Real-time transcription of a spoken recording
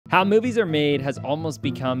How movies are made has almost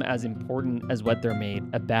become as important as what they're made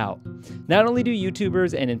about. Not only do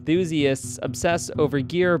YouTubers and enthusiasts obsess over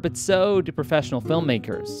gear, but so do professional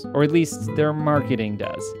filmmakers, or at least their marketing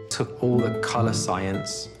does. Took all the color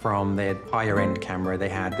science from their higher end camera they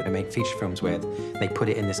had that they make feature films with. They put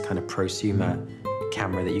it in this kind of prosumer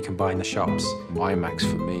camera that you can buy in the shops. IMAX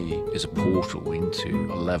for me is a portal into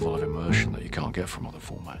a level of immersion that you can't get from other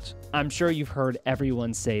formats. I'm sure you've heard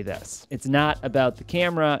everyone say this. It's not about the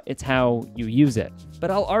camera, it's how you use it. But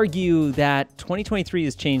I'll argue that 2023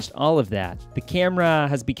 has changed all of that. The camera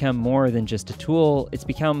has become more than just a tool, it's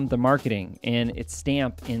become the marketing and its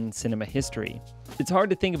stamp in cinema history. It's hard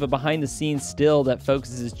to think of a behind-the-scenes still that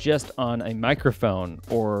focuses just on a microphone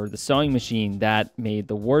or the sewing machine that made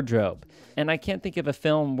the wardrobe. And I can't think of a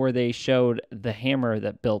film where they showed the hammer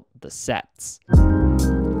that built the sets.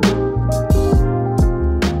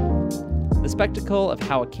 The spectacle of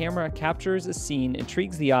how a camera captures a scene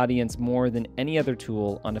intrigues the audience more than any other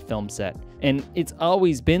tool on a film set. And it's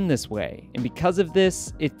always been this way. And because of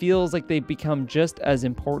this, it feels like they've become just as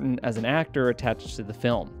important as an actor attached to the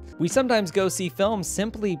film. We sometimes go see films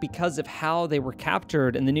simply because of how they were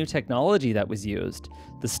captured and the new technology that was used.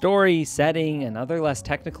 The story, setting, and other less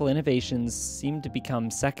technical innovations seem to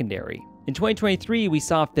become secondary. In 2023, we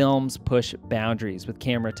saw films push boundaries with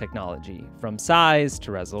camera technology, from size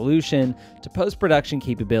to resolution to post-production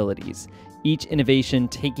capabilities, each innovation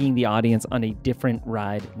taking the audience on a different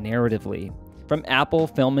ride narratively. From Apple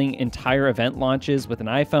filming entire event launches with an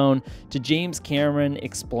iPhone, to James Cameron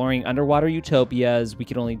exploring underwater utopias we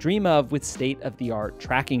could only dream of with state-of-the-art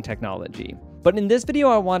tracking technology. But in this video,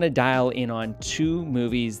 I want to dial in on two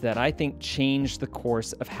movies that I think changed the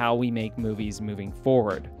course of how we make movies moving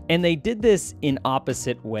forward. And they did this in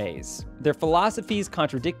opposite ways. Their philosophies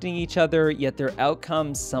contradicting each other, yet their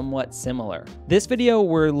outcomes somewhat similar. This video,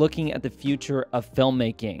 we're looking at the future of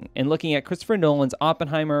filmmaking and looking at Christopher Nolan's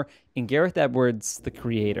Oppenheimer and Gareth Edwards' The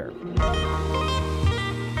Creator.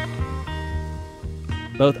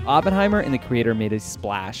 Both Oppenheimer and The Creator made a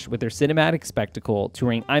splash with their cinematic spectacle,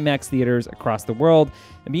 touring IMAX theaters across the world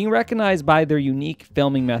and being recognized by their unique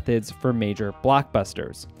filming methods for major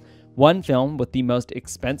blockbusters. One film with the most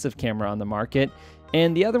expensive camera on the market,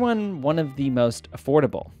 and the other one of the most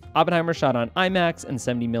affordable. Oppenheimer shot on IMAX and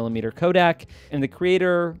 70mm Kodak, and The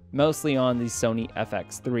Creator mostly on the Sony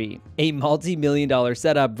FX3, a multi-million-dollar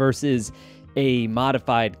setup versus a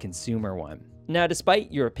modified consumer one. Now,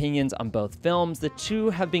 despite your opinions on both films, the two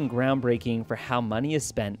have been groundbreaking for how money is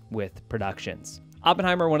spent with productions.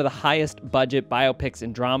 Oppenheimer, one of the highest budget biopics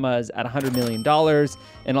and dramas at $100 million,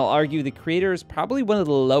 and I'll argue The Creator is probably one of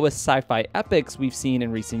the lowest sci-fi epics we've seen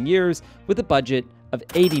in recent years with a budget of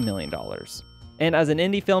 $80 million. And as an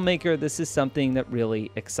indie filmmaker, this is something that really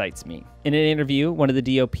excites me. In an interview, one of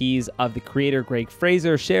the DOPs of The Creator, Greg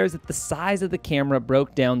Fraser, shares that the size of the camera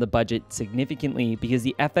broke down the budget significantly because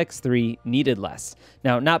the FX3 needed less.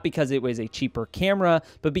 Now, not because it was a cheaper camera,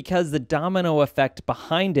 but because the domino effect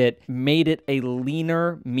behind it made it a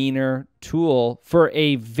leaner, meaner tool for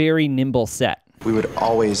a very nimble set. We would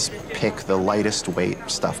always pick the lightest weight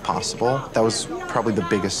stuff possible. That was probably the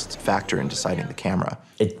biggest factor in deciding the camera.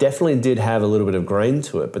 It definitely did have a little bit of grain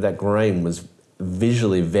to it, but that grain was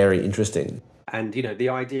visually very interesting. And, you know, the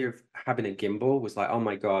idea of having a gimbal was like, oh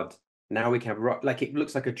my God, now we can have, like, it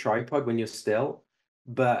looks like a tripod when you're still,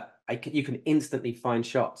 but you can instantly find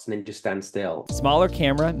shots and then just stand still. Smaller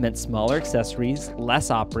camera meant smaller accessories, less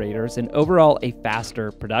operators, and overall a faster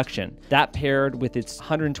production. That paired with its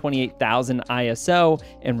 128,000 ISO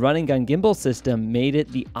and run and gun gimbal system made it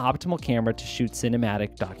the optimal camera to shoot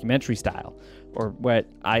cinematic documentary style, or what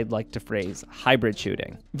I'd like to phrase, hybrid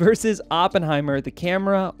shooting. Versus Oppenheimer, the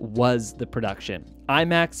camera was the production.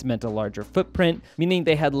 IMAX meant a larger footprint, meaning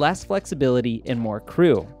they had less flexibility and more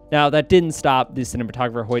crew. Now, that didn't stop the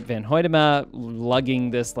cinematographer Hoyt van Hoytema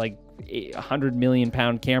lugging this like 100 million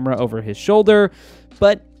pound camera over his shoulder,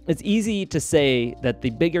 but it's easy to say that the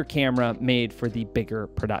bigger camera made for the bigger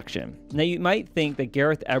production. Now, you might think that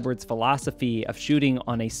Gareth Edwards' philosophy of shooting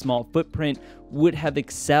on a small footprint would have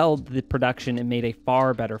excelled the production and made a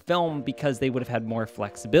far better film because they would have had more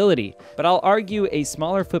flexibility. But I'll argue a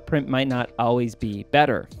smaller footprint might not always be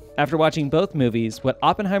better. After watching both movies, what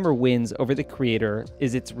Oppenheimer wins over The Creator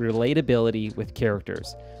is its relatability with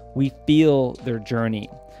characters. We feel their journey.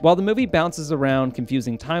 While the movie bounces around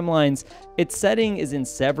confusing timelines, its setting is in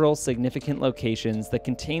several significant locations that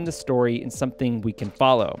contain the story in something we can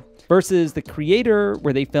follow. Versus The Creator,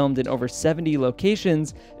 where they filmed in over 70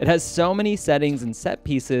 locations, it has so many settings and set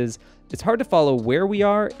pieces, it's hard to follow where we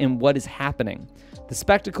are and what is happening. The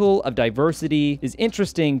spectacle of diversity is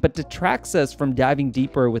interesting, but detracts us from diving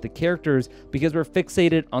deeper with the characters because we're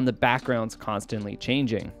fixated on the backgrounds constantly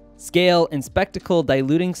changing. Scale and spectacle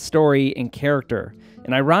diluting story and character.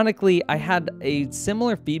 And ironically, I had a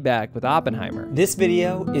similar feedback with Oppenheimer. This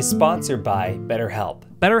video is sponsored by BetterHelp.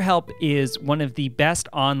 BetterHelp is one of the best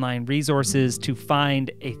online resources to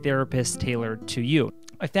find a therapist tailored to you.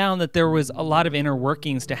 I found that there was a lot of inner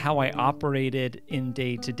workings to how I operated in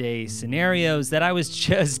day-to-day scenarios that I was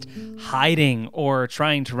just hiding or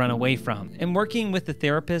trying to run away from. And working with the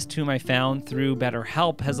therapist whom I found through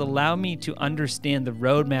BetterHelp has allowed me to understand the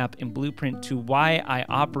roadmap and blueprint to why I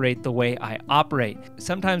operate the way I operate.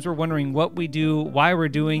 Sometimes we're wondering what we do, why we're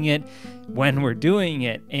doing it, when we're doing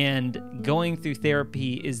it, and going through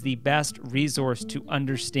therapy is the best resource to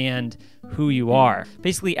understand who you are.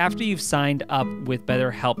 Basically, after you've signed up with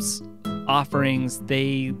BetterHelp's offerings,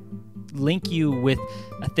 they link you with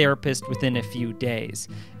a therapist within a few days.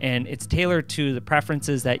 And it's tailored to the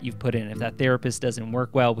preferences that you've put in. If that therapist doesn't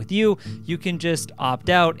work well with you, you can just opt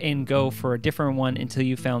out and go for a different one until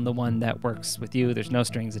you found the one that works with you. There's no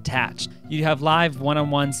strings attached. You have live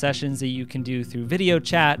one-on-one sessions that you can do through video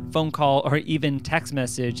chat, phone call, or even text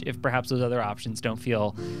message if perhaps those other options don't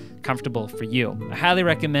feel comfortable for you. I highly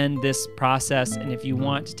recommend this process, and if you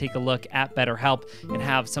want to take a look at BetterHelp and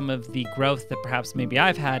have some of the growth that perhaps maybe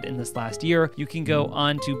I've had in this last year, you can go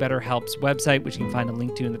on to BetterHelp's website, which you can find a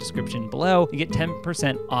link to in the description below, and get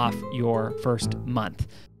 10% off your first month.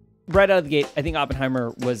 Right out of the gate, I think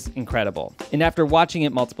Oppenheimer was incredible. And after watching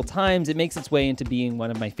it multiple times, it makes its way into being one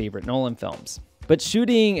of my favorite Nolan films. But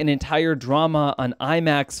shooting an entire drama on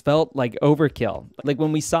IMAX felt like overkill. Like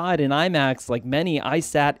when we saw it in IMAX, like many, I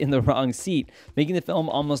sat in the wrong seat, making the film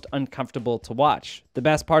almost uncomfortable to watch. The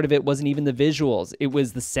best part of it wasn't even the visuals, it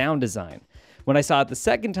was the sound design. When I saw it the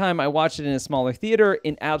second time, I watched it in a smaller theater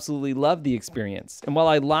and absolutely loved the experience. And while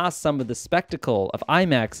I lost some of the spectacle of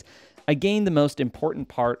IMAX, I gained the most important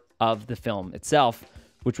part of the film itself,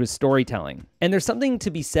 which was storytelling. And there's something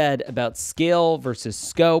to be said about scale versus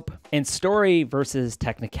scope and story versus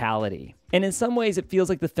technicality. And in some ways, it feels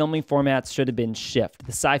like the filming formats should have been shifted.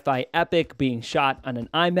 The sci-fi epic being shot on an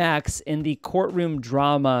IMAX and the courtroom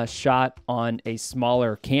drama shot on a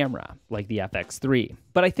smaller camera, like the FX3.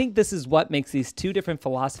 But I think this is what makes these two different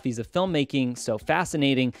philosophies of filmmaking so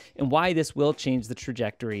fascinating and why this will change the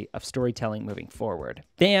trajectory of storytelling moving forward.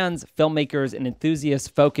 Fans, filmmakers, and enthusiasts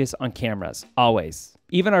focus on cameras, always.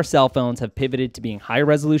 Even our cell phones have pivoted to being higher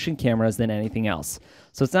resolution cameras than anything else.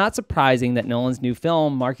 So it's not surprising that Nolan's new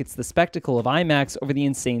film markets the spectacle of IMAX over the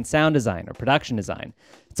insane sound design or production design.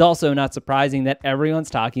 It's also not surprising that everyone's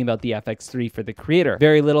talking about the FX3 for the creator.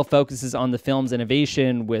 Very little focuses on the film's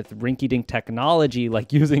innovation with rinky-dink technology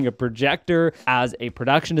like using a projector as a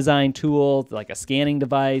production design tool, like a scanning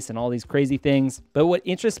device and all these crazy things. But what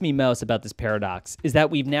interests me most about this paradox is that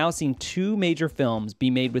we've now seen two major films be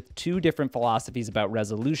made with two different philosophies about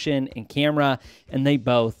resolution and camera, and they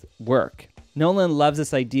both work. Nolan loves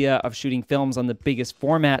this idea of shooting films on the biggest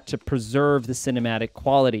format to preserve the cinematic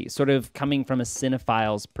quality, sort of coming from a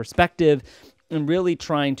cinephile's perspective and really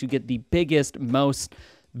trying to get the biggest, most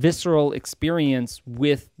visceral experience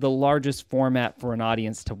with the largest format for an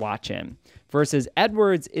audience to watch in. Versus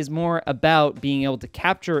Edwards is more about being able to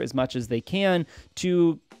capture as much as they can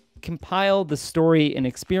to compile the story and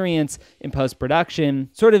experience in post-production,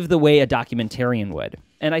 sort of the way a documentarian would.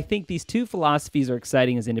 And I think these two philosophies are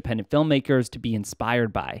exciting as independent filmmakers to be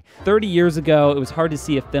inspired by. 30 years ago, it was hard to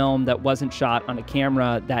see a film that wasn't shot on a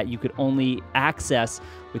camera that you could only access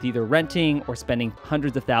with either renting or spending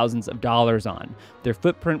hundreds of thousands of dollars on. Their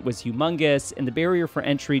footprint was humongous, and the barrier for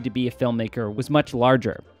entry to be a filmmaker was much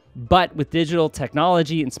larger. But with digital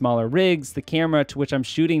technology and smaller rigs, the camera to which I'm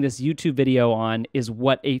shooting this YouTube video on is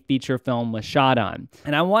what a feature film was shot on.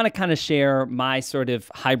 And I want to kind of share my sort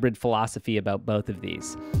of hybrid philosophy about both of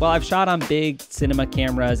these. While I've shot on big cinema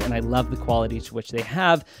cameras and I love the quality to which they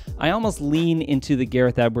have, I almost lean into the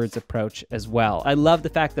Gareth Edwards approach as well. I love the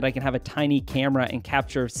fact that I can have a tiny camera and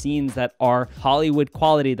capture scenes that are Hollywood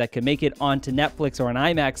quality that could make it onto Netflix or an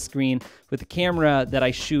IMAX screen with a camera that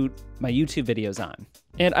I shoot my YouTube videos on.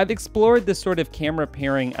 And I've explored this sort of camera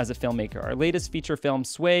pairing as a filmmaker. Our latest feature film,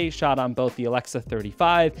 Sway, shot on both the Alexa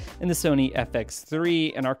 35 and the Sony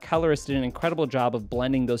FX3, and our colorist did an incredible job of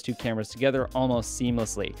blending those two cameras together almost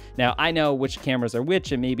seamlessly. Now, I know which cameras are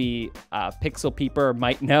which, and maybe a pixel peeper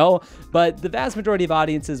might know, but the vast majority of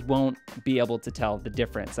audiences won't be able to tell the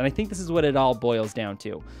difference. And I think this is what it all boils down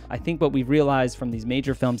to. I think what we've realized from these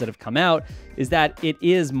major films that have come out is that it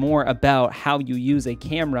is more about how you use a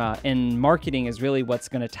camera, and marketing is really what's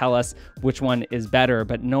going to tell us which one is better,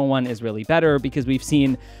 but no one is really better because we've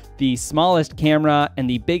seen The smallest camera and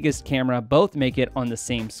the biggest camera both make it on the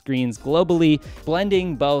same screens globally,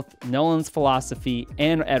 blending both Nolan's philosophy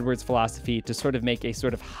and Edward's philosophy to sort of make a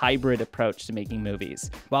sort of hybrid approach to making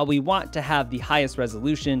movies. While we want to have the highest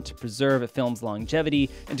resolution to preserve a film's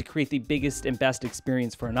longevity and to create the biggest and best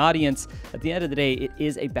experience for an audience, at the end of the day, it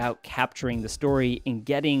is about capturing the story and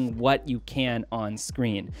getting what you can on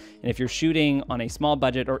screen. And if you're shooting on a small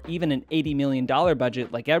budget or even an $80 million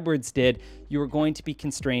budget like Edwards did, you are going to be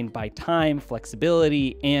constrained by time,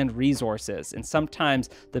 flexibility, and resources. And sometimes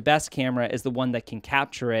the best camera is the one that can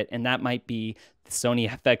capture it, and that might be the Sony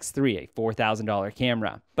FX3, a $4,000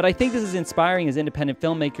 camera. But I think this is inspiring as independent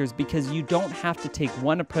filmmakers because you don't have to take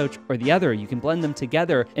one approach or the other. You can blend them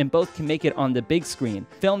together and both can make it on the big screen.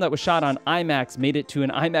 Film that was shot on IMAX made it to an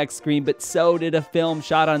IMAX screen, but so did a film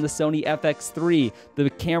shot on the Sony FX3, the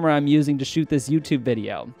camera I'm using to shoot this YouTube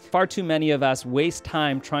video. Far too many of us waste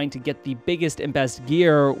time trying to get the biggest and best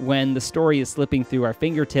gear when the story is slipping through our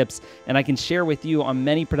fingertips, and I can share with you on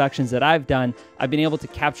many productions that I've done, I've been able to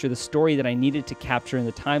capture the story that I needed to capture in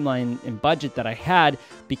the timeline and budget that I had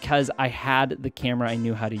because I had the camera I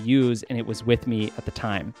knew how to use and it was with me at the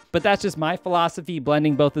time. But that's just my philosophy,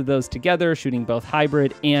 blending both of those together, shooting both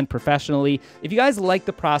hybrid and professionally. If you guys like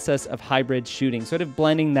the process of hybrid shooting, sort of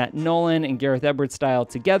blending that Nolan and Gareth Edwards style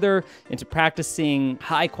together into practicing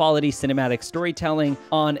high quality cinematic storytelling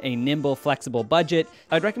on a nimble, flexible budget,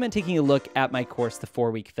 I'd recommend taking a look at my course, The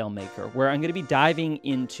 4-Week Filmmaker, where I'm going to be diving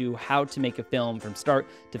into how to make a film from start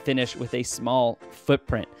to finish with a small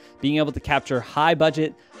footprint. Being able to capture high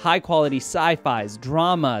budget, high quality sci-fis,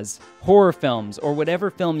 dramas, horror films, or whatever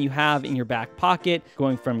film you have in your back pocket,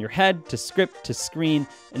 going from your head to script to screen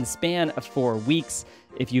in the span of 4 weeks.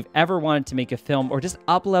 If you've ever wanted to make a film or just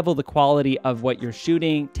up-level the quality of what you're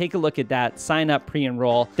shooting, take a look at that, sign up,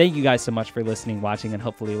 pre-enroll. Thank you guys so much for listening, watching, and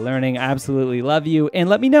hopefully learning. I absolutely love you. And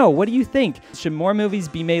let me know, what do you think? Should more movies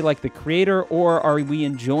be made like The Creator, or are we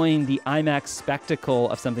enjoying the IMAX spectacle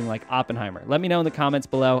of something like Oppenheimer? Let me know in the comments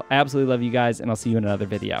below. I absolutely love you guys, and I'll see you in another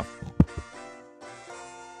video.